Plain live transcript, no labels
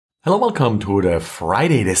Hello, welcome to the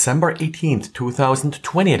Friday, December 18th,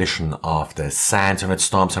 2020 edition of the SANS Internet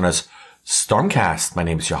Storm Center's Stormcast. My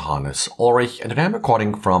name is Johannes Ulrich and today I'm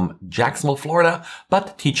recording from Jacksonville, Florida,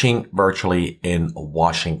 but teaching virtually in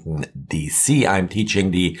Washington, D.C. I'm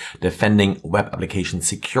teaching the Defending Web Application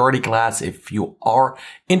Security class. If you are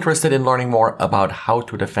interested in learning more about how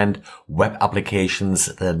to defend web applications,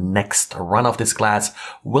 the next run of this class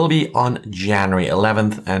will be on January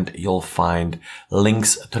 11th and you'll find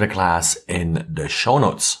links to the class in the show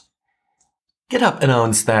notes. GitHub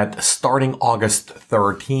announced that starting August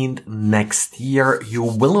 13th next year, you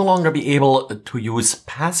will no longer be able to use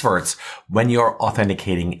passwords when you're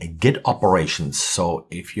authenticating Git operations. So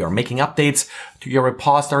if you're making updates to your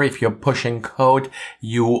repository, if you're pushing code,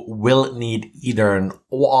 you will need either an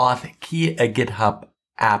OAuth key, a GitHub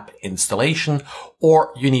app installation,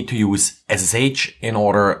 or you need to use SSH in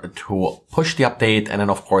order to push the update, and then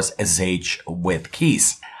of course SSH with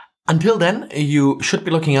keys. Until then, you should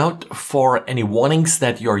be looking out for any warnings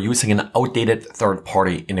that you're using an outdated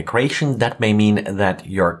third-party integration. That may mean that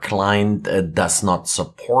your client does not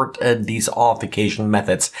support these authentication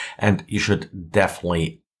methods, and you should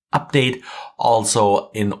definitely update.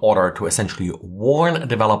 Also, in order to essentially warn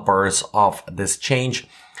developers of this change,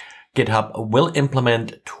 GitHub will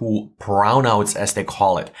implement two brownouts, as they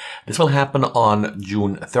call it. This will happen on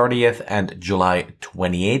June 30th and July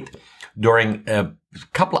 28th. During a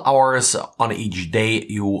couple hours on each day,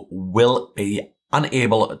 you will be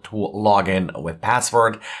unable to log in with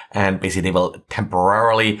password, and basically they will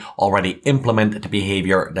temporarily already implement the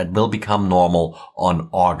behavior that will become normal on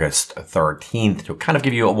August 13th to kind of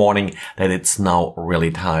give you a warning that it's now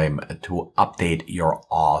really time to update your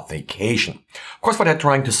authentication. Of course, what they're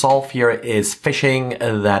trying to solve here is phishing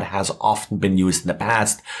that has often been used in the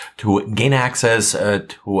past to gain access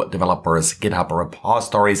to developers' GitHub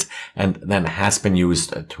repositories and then has been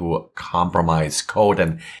used to compromise code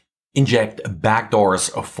and inject backdoors,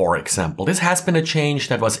 for example. This has been a change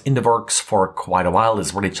that was in the works for quite a while.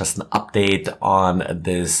 It's really just an update on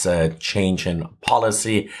this change in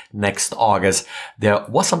policy next August. There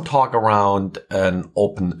was some talk around an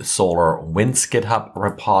open SolarWinds GitHub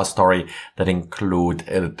repository that include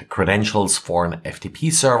the credentials for an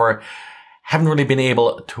FTP server. Haven't really been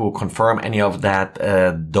able to confirm any of that.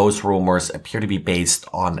 Those rumors appear to be based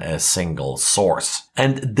on a single source.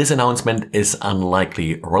 And this announcement is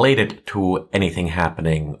unlikely related to anything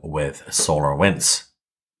happening with SolarWinds.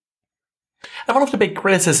 And one of the big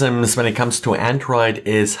criticisms when it comes to Android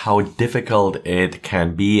is how difficult it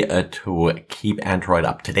can be to keep Android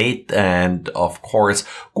up to date. And of course,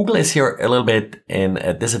 Google is here a little bit in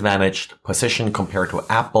a disadvantaged position compared to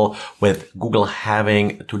Apple, with Google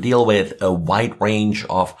having to deal with a wide range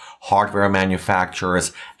of hardware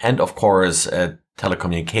manufacturers and of course,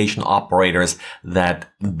 telecommunication operators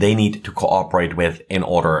that they need to cooperate with in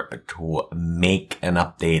order to make an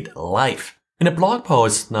update live. In a blog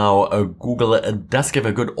post now, Google does give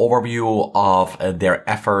a good overview of their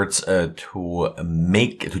efforts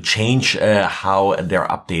to change how their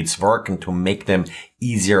updates work and to make them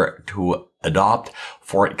easier to adopt.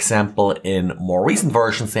 For example, in more recent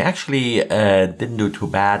versions, they actually didn't do too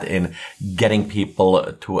bad in getting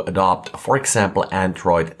people to adopt, for example,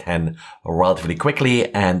 Android 10 relatively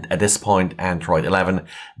quickly. And at this point, Android 11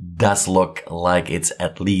 does look like it's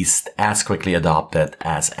at least as quickly adopted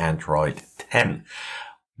as Android 10.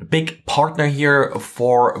 The big partner here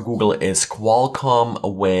for Google is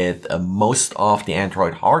Qualcomm, with most of the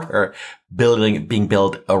Android hardware being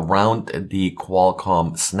built around the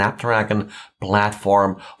Qualcomm Snapdragon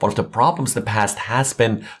platform. One of the problems in the past has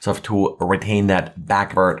been sort of to retain that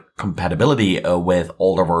backward compatibility with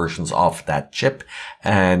older versions of that chip,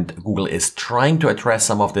 and Google is trying to address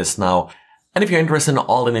some of this now. And if you're interested in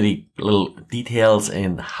all the little details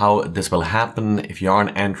in how this will happen, if you are an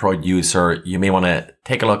Android user, you may want to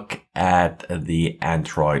take a look at the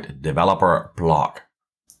Android developer blog.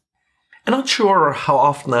 I'm not sure how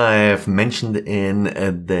often I've mentioned in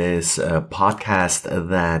this podcast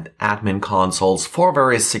that admin consoles for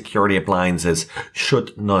various security appliances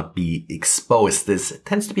should not be exposed. This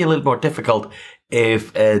tends to be a little more difficult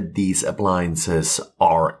if these appliances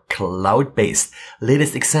are cloud-based.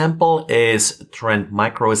 Latest example is Trend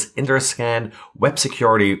Micro's Interscan Web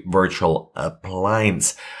Security Virtual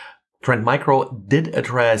Appliance. Trend Micro did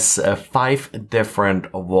address 5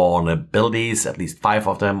 different vulnerabilities. At least 5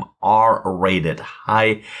 of them are rated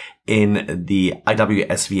high in the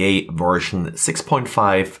IWSVA version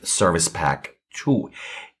 6.5 Service Pack 2.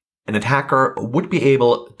 An attacker would be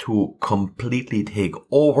able to completely take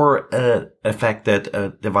over an affected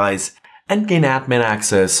device and gain admin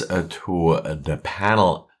access to the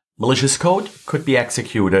panel. Malicious code could be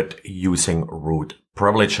executed using root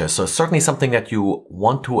privileges. So certainly something that you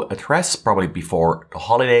want to address probably before the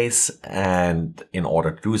holidays. And in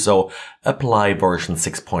order to do so, apply version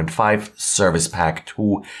 6.5 Service Pack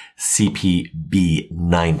 2 CPB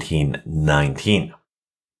 1919.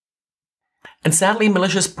 And sadly,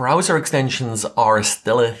 malicious browser extensions are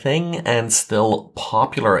still a thing and still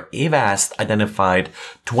popular. Avast identified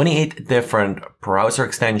 28 different browser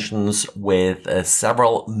extensions with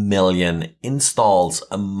several million installs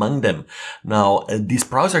among them. Now, these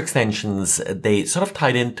browser extensions, they sort of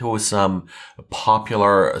tied into some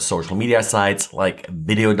popular social media sites like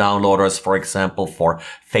video downloaders, for example, for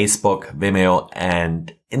Facebook, Vimeo,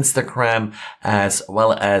 and Instagram, as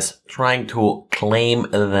well as trying to claim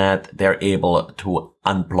that they're able to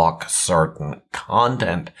unblock certain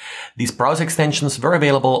content. These browser extensions were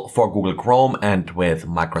available for Google Chrome, and with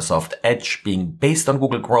Microsoft Edge being based on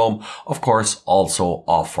Google Chrome, of course, also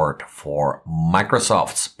offered for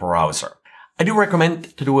Microsoft's browser. I do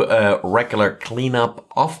recommend to do a regular cleanup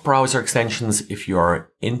of browser extensions if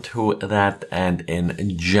you're into that, and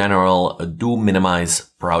in general, do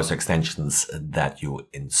minimize browser extensions that you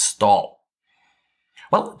install.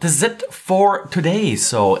 Well, this is it for today.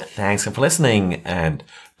 So thanks for listening, and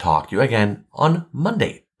talk to you again on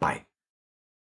Monday.